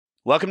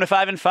Welcome to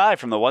 5 and 5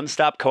 from the One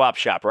Stop Co-op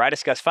Shop, where I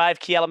discuss 5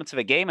 key elements of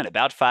a game in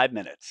about 5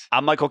 minutes.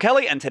 I'm Michael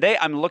Kelly, and today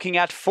I'm looking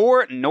at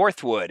For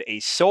Northwood, a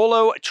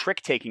solo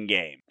trick-taking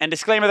game. And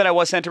disclaimer that I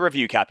was sent a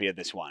review copy of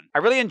this one. I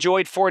really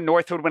enjoyed For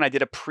Northwood when I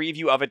did a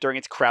preview of it during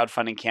its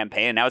crowdfunding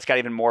campaign, and now it's got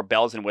even more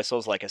bells and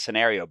whistles like a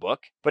scenario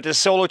book. But does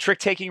solo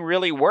trick-taking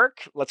really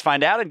work? Let's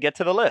find out and get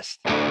to the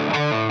list.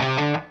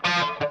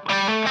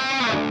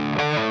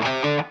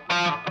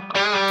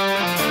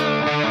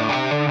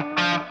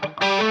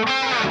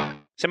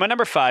 So my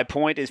number 5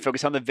 point is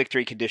focused on the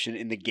victory condition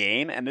in the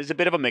game, and there's a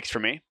bit of a mix for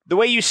me. The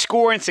way you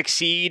score and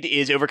succeed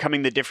is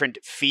overcoming the different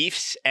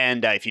fiefs,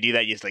 and if you do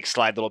that, you just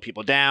slide little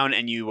people down,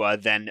 and you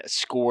then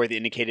score the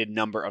indicated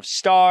number of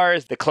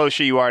stars. The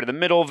closer you are to the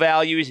middle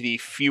values, the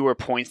fewer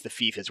points the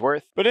fief is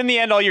worth. But in the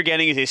end, all you're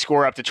getting is a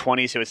score up to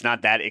 20, so it's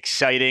not that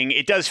exciting.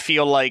 It does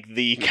feel like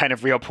the kind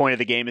of real point of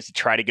the game is to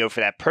try to go for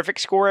that perfect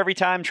score every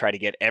time, try to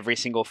get every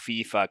single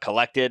fief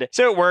collected.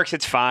 So it works,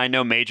 it's fine,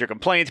 no major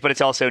complaints, but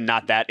it's also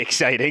not that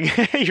exciting.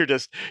 You're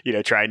just,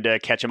 trying to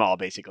catch them all,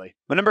 basically.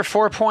 My number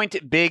 4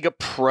 point big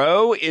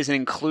pro is an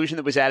inclusion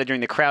that was added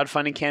during the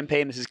crowdfunding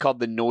campaign. This is called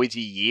the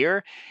Noisy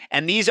Year.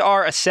 And these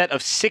are a set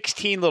of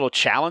 16 little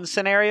challenge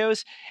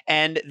scenarios.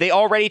 And they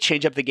already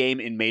change up the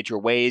game in major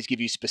ways, give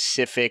you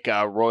specific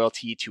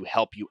royalty to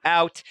help you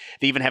out.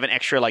 They even have an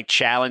extra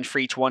challenge for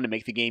each one to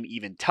make the game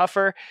even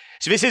tougher.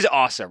 So this is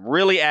awesome.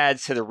 Really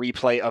adds to the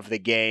replay of the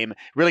game.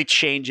 Really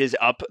changes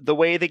up the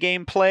way the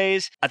game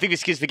plays. I think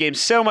this gives the game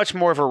so much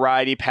more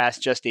variety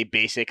past just a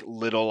basic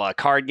little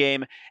card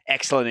game.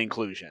 Excellent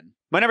inclusion.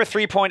 My number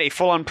 3 point, a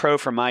full-on pro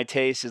for my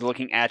taste, is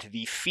looking at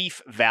the fief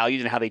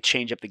values and how they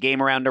change up the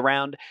game around.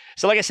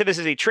 So like I said, this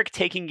is a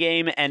trick-taking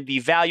game, and the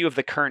value of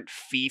the current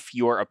fief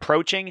you're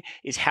approaching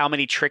is how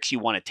many tricks you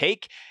want to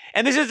take.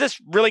 And this is just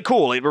really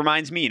cool. It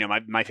reminds me,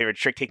 my favorite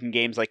trick-taking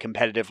games,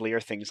 competitively, are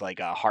things like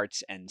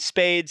hearts and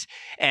spades.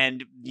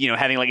 And,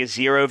 having a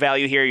 0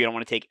 value here, you don't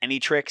want to take any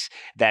tricks.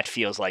 That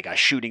feels like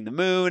shooting the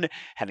moon.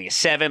 Having a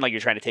 7, you're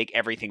trying to take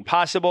everything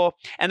possible.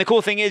 And the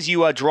cool thing is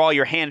you draw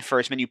your hand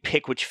first, and then you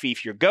pick which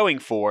fief you're going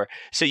for,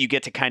 so you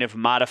get to kind of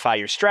modify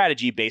your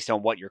strategy based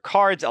on what your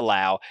cards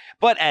allow.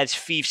 But as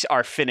fiefs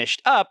are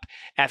finished up,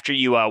 after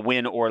you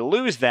win or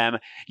lose them,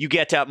 you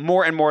get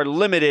more and more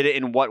limited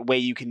in what way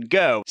you can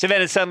go. So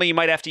then suddenly you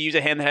might have to use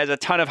a hand that has a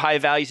ton of high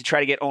values to try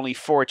to get only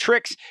 4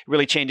 tricks.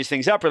 Really changes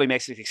things up, really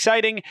makes it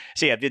exciting.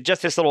 So yeah,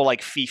 just this little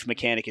fief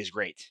mechanic is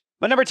great.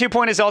 My number 2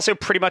 point is also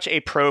pretty much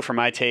a pro for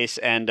my taste,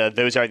 and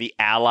those are the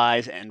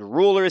allies and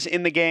rulers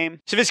in the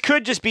game. So this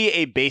could just be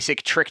a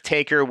basic trick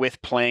taker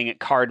with playing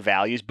card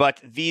values,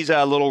 but these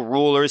little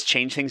rulers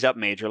change things up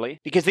majorly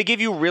because they give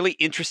you really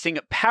interesting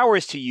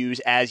powers to use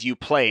as you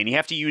play, and you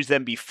have to use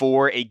them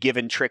before a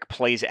given trick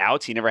plays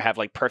out, so you never have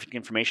perfect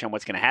information on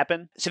what's going to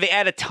happen. So they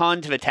add a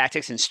ton to the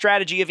tactics and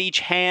strategy of each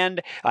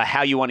hand,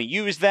 how you want to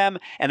use them,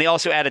 and they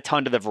also add a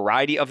ton to the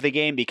variety of the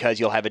game because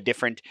you'll have a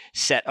different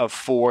set of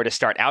 4 to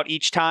start out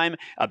each time.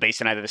 Based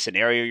on either the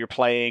scenario you're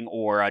playing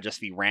or just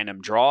the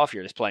random draw if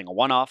you're just playing a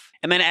one-off.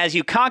 And then as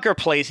you conquer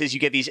places, you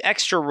get these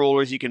extra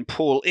rulers you can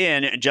pull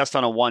in just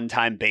on a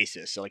one-time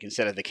basis. So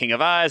instead of the King of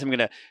Eyes, I'm going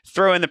to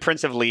throw in the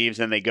Prince of Leaves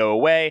and they go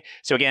away.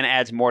 So again,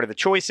 adds more to the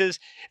choices.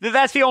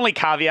 That's the only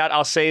caveat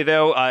I'll say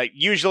though.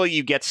 Usually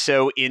you get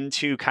so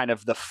into kind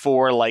of the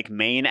 4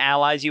 main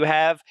allies you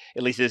have,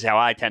 at least this is how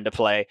I tend to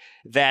play,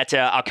 that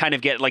I'll kind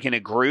of get in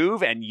a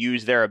groove and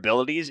use their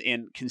abilities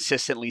in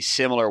consistently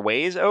similar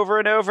ways over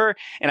and over.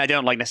 And I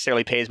don't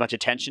necessarily pay as much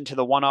attention to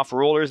the one-off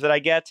rulers that I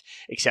get,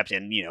 except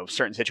in,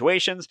 certain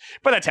situations.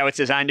 But that's how it's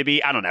designed to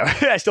be. I don't know.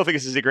 I still think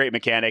this is a great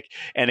mechanic.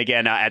 And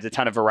again, adds a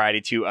ton of variety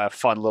to a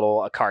fun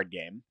little card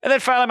game. And then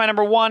finally, my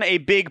number 1, a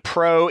big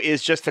pro,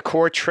 is just the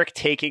core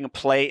trick-taking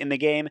play in the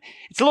game.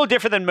 It's a little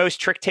different than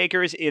most trick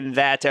takers in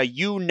that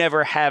you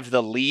never have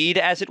the lead,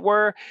 as it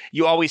were.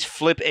 You always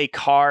flip a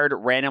card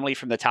randomly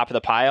from the top of the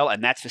pile,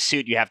 and that's the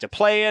suit you have to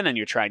play in, and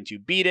you're trying to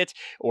beat it.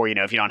 Or,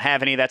 if you don't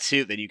have any of that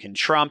suit, then you can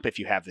trump if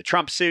you have the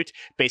trump suit.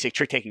 Basic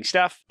trick-taking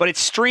stuff. But it's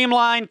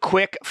streamlined,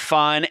 quick,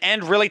 fun,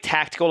 and really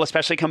tactical,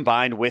 especially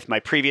combined with my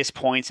previous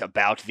points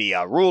about the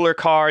ruler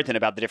cards and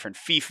about the different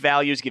fief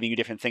values, giving you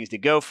different things to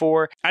go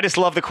for. I just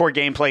love the core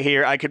gameplay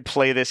here. I could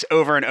play this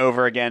over and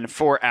over again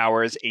for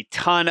hours. A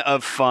ton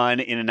of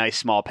fun in a nice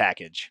small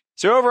package.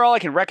 So overall, I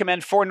can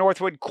recommend For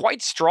Northwood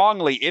quite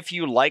strongly if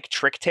you like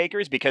trick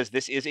takers, because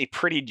this is a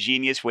pretty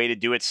genius way to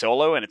do it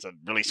solo, and it's a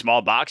really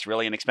small box,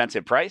 really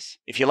inexpensive price.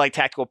 If you like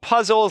tactical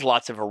puzzles,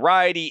 lots of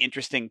variety,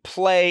 interesting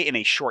play in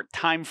a short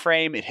time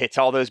frame, it hits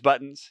all those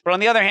buttons. But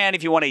on the other hand,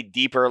 if you want a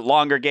deeper,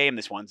 longer game,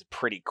 this one's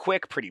pretty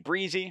quick, pretty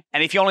breezy.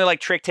 And if you only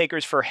like trick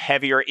takers for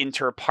heavier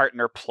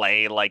inter-partner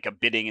play, like a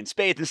bidding and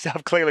spades and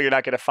stuff, clearly you're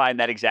not going to find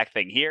that exact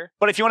thing here.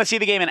 But if you want to see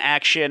the game in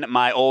action,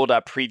 my old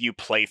preview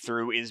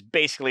playthrough is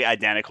basically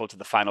identical to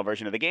the final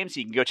version of the game,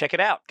 so you can go check it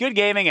out. Good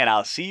gaming, and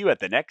I'll see you at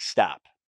the next stop.